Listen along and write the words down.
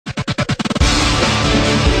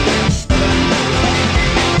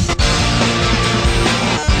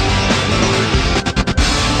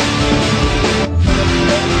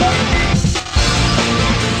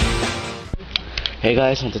Hey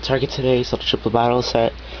guys, went to Target today, saw the triple battle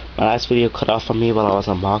set. My last video cut off on me while I was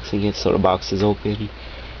unboxing it, so the box is open.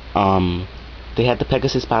 They had the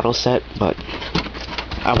Pegasis Battle Set, but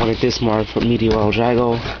I wanted this more for Meteo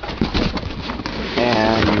L-Drago.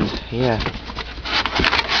 And yeah.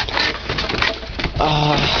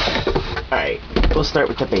 Alright, we'll start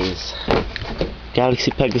with the base.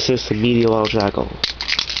 Galaxy Pegasus and Meteo L-Drago.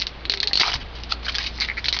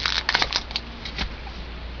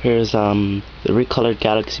 Here's the recolored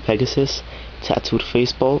Galaxy Pegasus, tattooed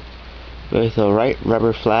face bolt with a right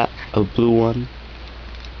rubber flat, a blue one.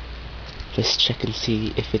 Let's check and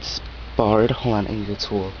see if it's barred. Hold on, I need a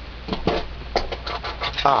tool.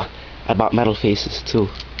 I bought metal faces too,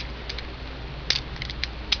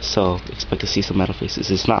 so expect to see some metal faces.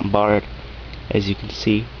 It's not barred, as you can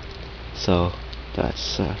see, so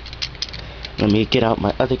that's let me get out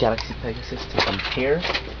my other Galaxy Pegasus to compare.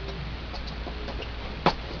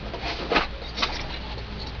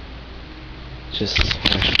 Just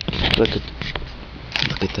look at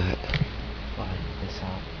that. While I get this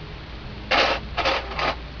out.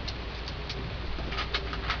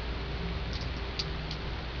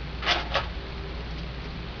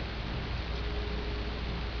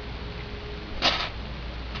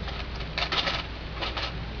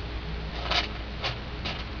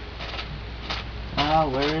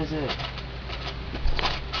 Where is it?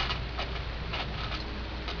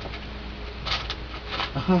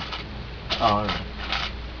 Alright.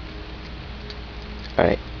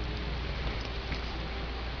 Alright.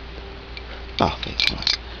 Okay, come on.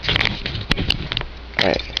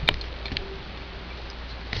 Alright.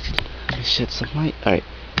 Let me shed some light. Alright.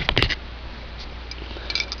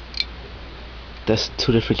 That's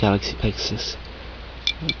two different Galaxy Pegasus.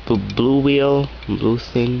 Blue wheel, blue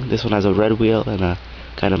thing. This one has a red wheel and a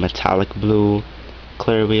kind of metallic blue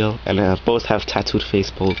clear wheel. And both have tattooed face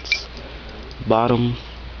bolts. Bottom,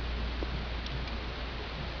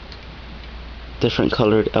 different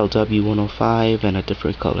colored LW105 and a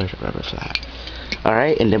different colored rubber flat.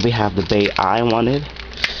 Alright, and then we have the bay I wanted.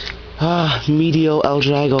 Meteo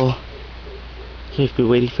L-Drago. We've been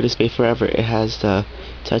waiting for this bay forever. It has the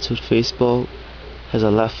tattooed face bolt, has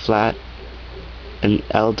a left flat, an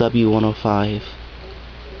LW105,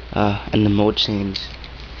 and the mode change.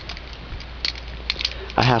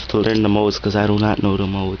 I have to learn the modes because I do not know the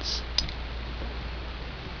modes.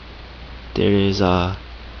 There is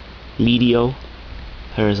Meteo.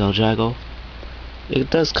 Here's L-Drago. It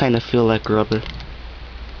does kind of feel like rubber.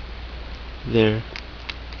 There,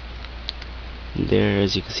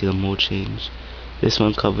 as you can see, the mode change. This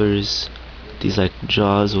one covers these like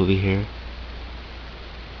jaws over here,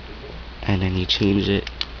 and then you change it,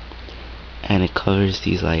 and it covers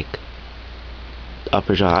these like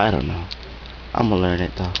upper jaw. I don't know. I'm gonna learn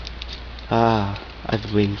it though. I've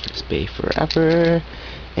been waiting for this bay forever,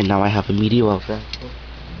 and now I have a Meteo L-Drago.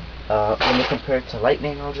 Let me compare it to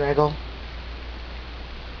Lightning L-Drago.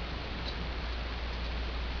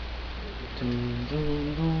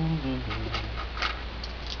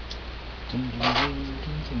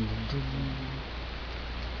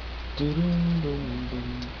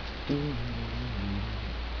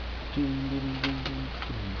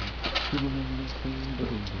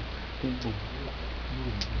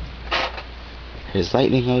 Here's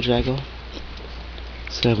Lightning L-Drago.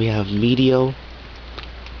 So we have Meteo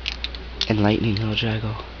and Lightning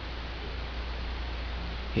L-Drago.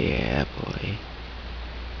 Yeah, boy.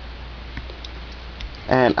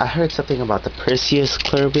 And I heard something about the Perseus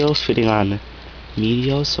clear wheel fitting on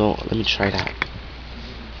Meteo, so let me try that.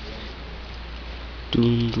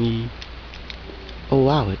 Doom doom. Oh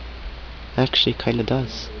wow, it actually kinda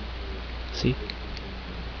does. See?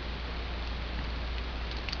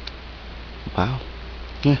 Wow.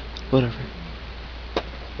 Yeah, whatever.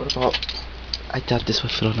 What about, I thought this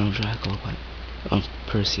would fit on L-Drago, but on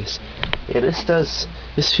Perseus. Yeah,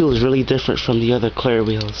 this feels really different from the other clear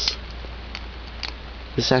wheels.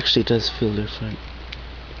 This actually does feel different.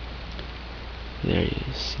 There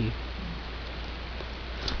you see.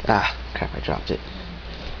 Crap, I dropped it.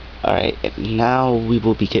 Alright, now we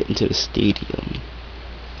will be getting to the stadium.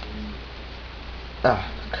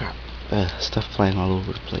 Crap. Stuff flying all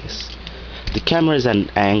over the place. The camera is at an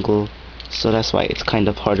angle, so that's why it's kind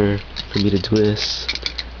of harder for me to do this.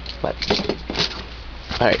 But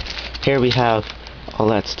alright, here we have all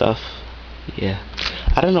that stuff. Yeah,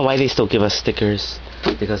 I don't know why they still give us stickers,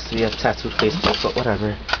 because we have tattooed face bolts, but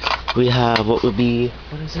whatever. We have what would be,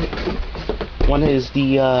 what is it? One is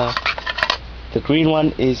the green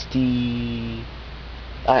one is the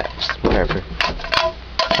whatever.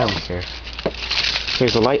 I don't care.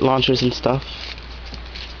 Here's the light launchers and stuff.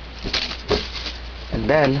 And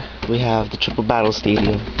then we have the triple battle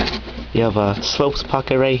stadium. You have a slopes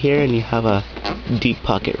pocket right here, and you have a deep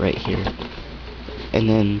pocket right here. And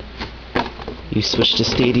then you switch the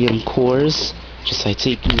stadium cores just by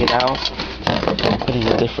taking it out, putting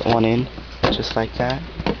a different one in, just like that.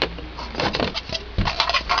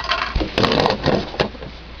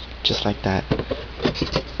 Just like that.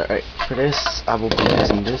 Alright, for this, I will be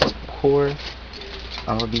using this core.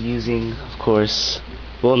 I will be using, of course,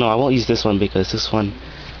 well, no, I won't use this one because this one,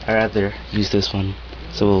 I'd rather use this one.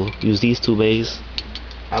 So we'll use these two bays.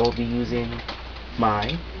 I will be using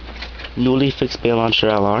my newly fixed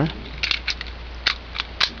Beylauncher LR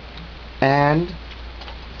and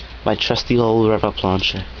my trusty old rev-up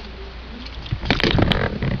launcher.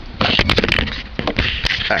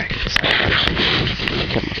 Alright,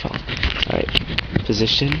 cut my phone. Alright,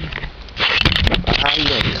 position.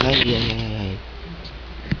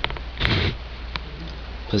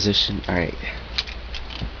 Position. Alright.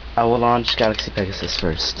 I will launch Galaxy Pegasus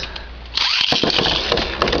first.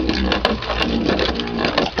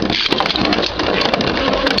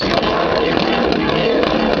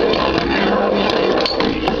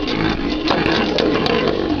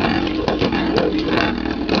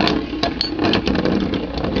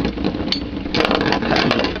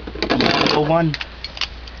 One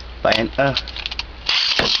by an I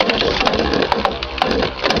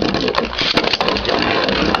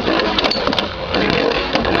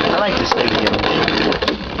like this video.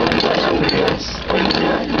 Pretty nice.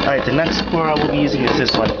 Alright, the next core I will be using is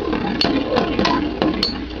this one.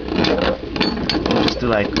 We'll just do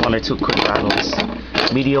like 1 or 2 quick battles.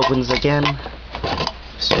 Media opens again.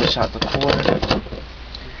 Switch out the core.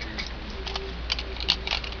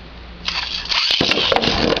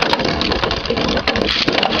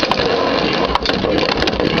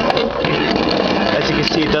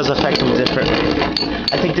 See, it does affect them differently.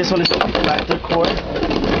 I think this one is the factor core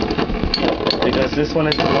because this one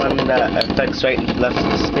is the one that affects right and left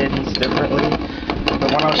spins differently. The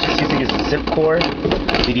one I was just using is the zip core.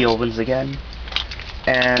 Video opens again.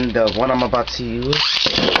 And the one I'm about to use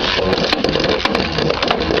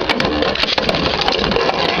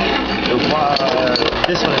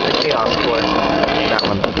this one is the chaos core. That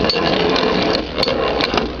one.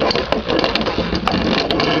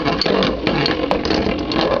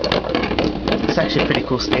 It's actually a pretty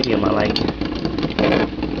cool stadium, I like it.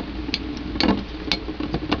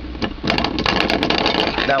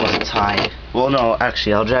 That was a tie. Well, no,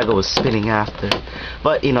 actually, L-Drago was spinning after.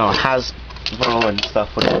 But, you know, Hasbro and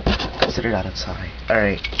stuff would consider that a tie.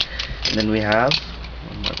 Alright. And then we have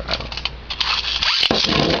one more battle.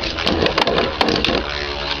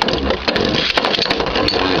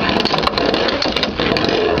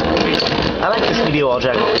 I like this Meteo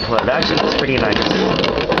L-Drago recolor. Actually, it's pretty nice.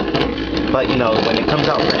 But, you know, when it comes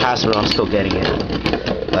out for Hasbro, I'm still getting it.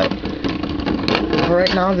 But for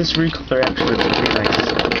right now, this recolor actually looks pretty nice.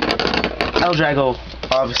 L-Drago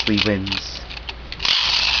obviously wins.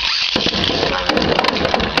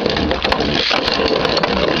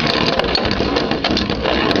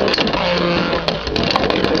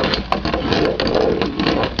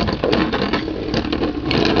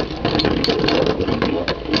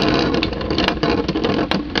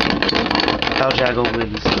 L-Drago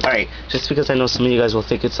wins. Alright, just because I know some of you guys will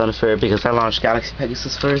think it's unfair because I launched Galaxy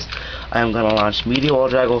Pegasus first, I am going to launch Meteo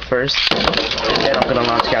L-Drago first, and then I'm going to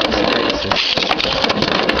launch Galaxy Pegasus.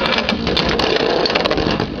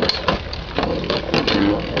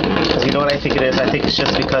 Because you know what I think it is? I think it's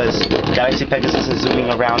just because Galaxy Pegasus is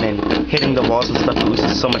zooming around and hitting the walls and stuff, it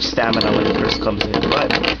loses so much stamina when it first comes in,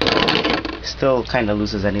 but still kind of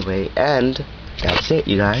loses anyway. And that's it,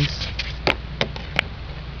 you guys.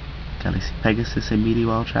 Galaxy Pegasus and Meteo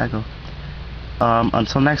L-Drago.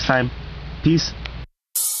 Until next time, peace.